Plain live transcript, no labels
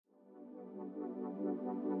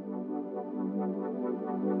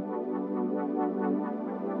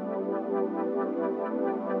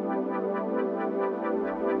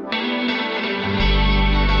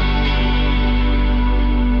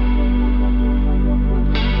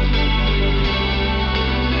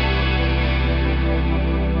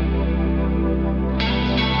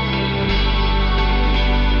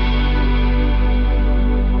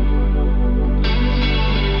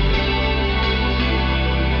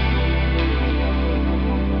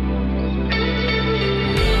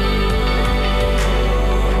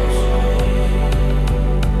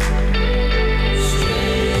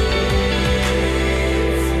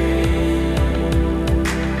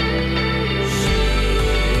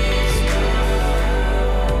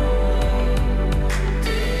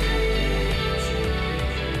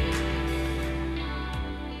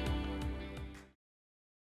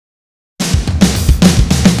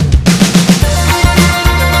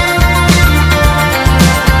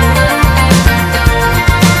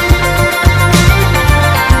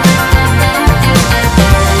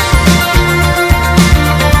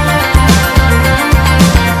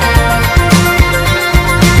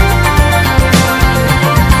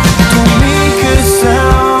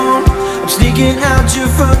Sneaking out your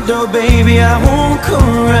front door, baby, I won't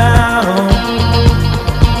come around.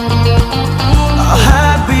 I'll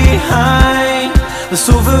hide behind the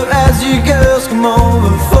sofa as you girls come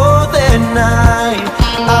over for their night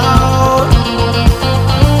out.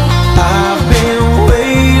 I've been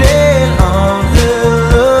waiting on her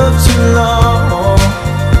love too long.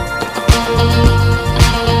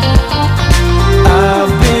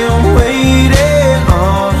 I've been waiting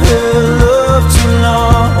on her love too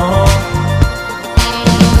long.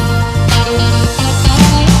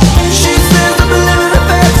 She says I'm living a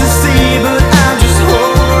fantasy, but I'm just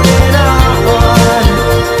holding on.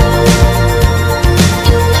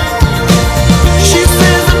 She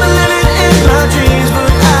says I'm living in my dreams, but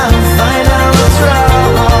I'll find out what's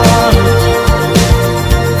wrong.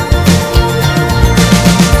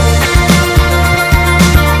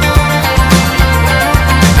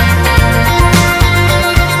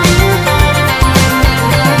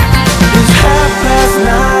 It's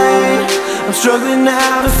 9:30. I'm struggling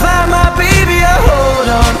now to find my baby. I hold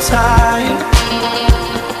on tight.